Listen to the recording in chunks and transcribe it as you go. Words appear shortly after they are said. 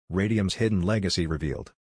Radium's hidden legacy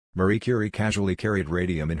revealed. Marie Curie casually carried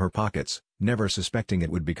radium in her pockets, never suspecting it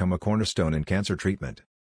would become a cornerstone in cancer treatment.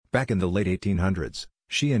 Back in the late 1800s,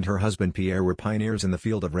 she and her husband Pierre were pioneers in the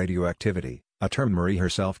field of radioactivity, a term Marie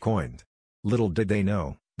herself coined. Little did they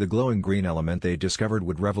know, the glowing green element they discovered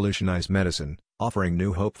would revolutionize medicine, offering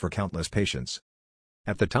new hope for countless patients.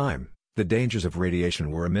 At the time, the dangers of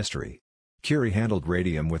radiation were a mystery. Curie handled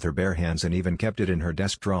radium with her bare hands and even kept it in her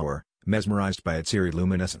desk drawer, mesmerized by its eerie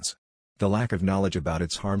luminescence. The lack of knowledge about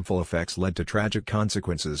its harmful effects led to tragic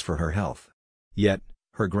consequences for her health. Yet,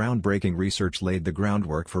 her groundbreaking research laid the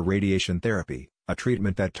groundwork for radiation therapy, a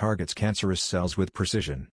treatment that targets cancerous cells with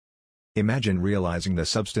precision. Imagine realizing the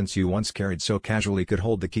substance you once carried so casually could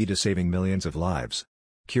hold the key to saving millions of lives.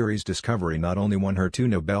 Curie's discovery not only won her 2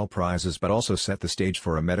 Nobel Prizes but also set the stage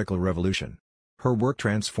for a medical revolution. Her work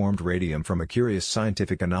transformed radium from a curious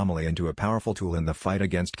scientific anomaly into a powerful tool in the fight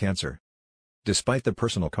against cancer. Despite the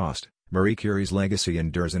personal cost, Marie Curie's legacy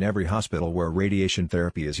endures in every hospital where radiation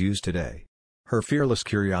therapy is used today. Her fearless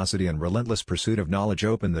curiosity and relentless pursuit of knowledge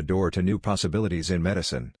opened the door to new possibilities in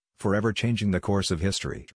medicine, forever changing the course of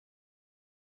history.